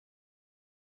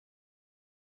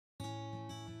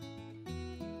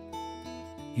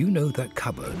You know that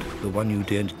cupboard, the one you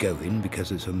daren't go in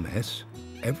because it's a mess?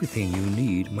 Everything you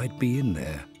need might be in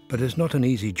there, but it's not an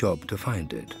easy job to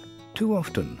find it. Too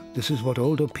often, this is what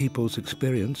older people's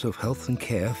experience of health and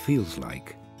care feels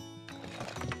like.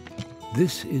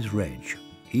 This is Reg.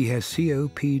 He has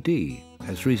COPD,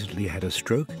 has recently had a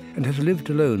stroke, and has lived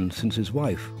alone since his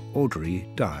wife, Audrey,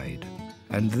 died.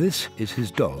 And this is his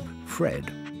dog,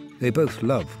 Fred. They both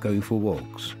love going for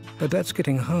walks, but that's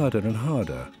getting harder and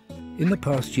harder. In the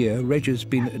past year, Reg has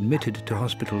been admitted to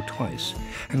hospital twice,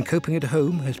 and coping at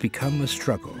home has become a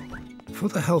struggle. For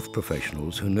the health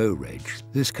professionals who know Reg,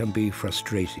 this can be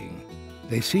frustrating.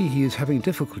 They see he is having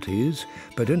difficulties,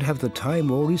 but don't have the time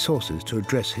or resources to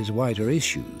address his wider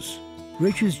issues.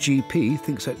 Reg's GP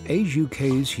thinks that Age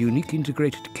UK's unique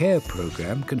integrated care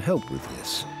programme can help with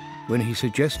this. When he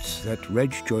suggests that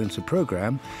Reg joins the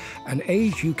programme, an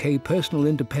Age UK Personal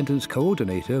Independence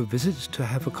Coordinator visits to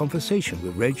have a conversation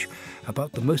with Reg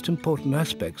about the most important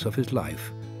aspects of his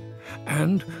life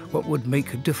and what would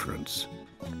make a difference.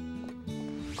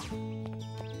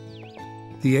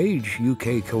 The Age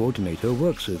UK Coordinator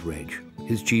works with Reg,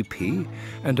 his GP,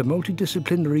 and a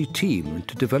multidisciplinary team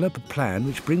to develop a plan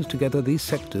which brings together these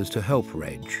sectors to help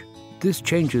Reg. This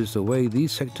changes the way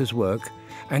these sectors work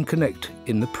and connect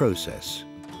in the process.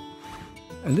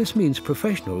 And this means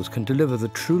professionals can deliver the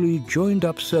truly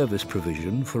joined-up service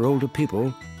provision for older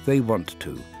people they want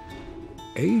to.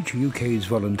 Age UK's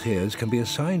volunteers can be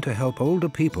assigned to help older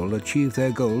people achieve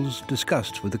their goals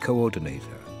discussed with the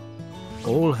coordinator,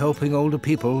 all helping older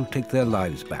people take their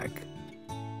lives back.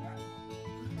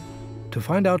 To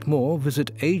find out more,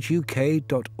 visit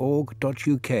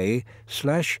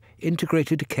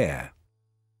ageuk.org.uk/integratedcare.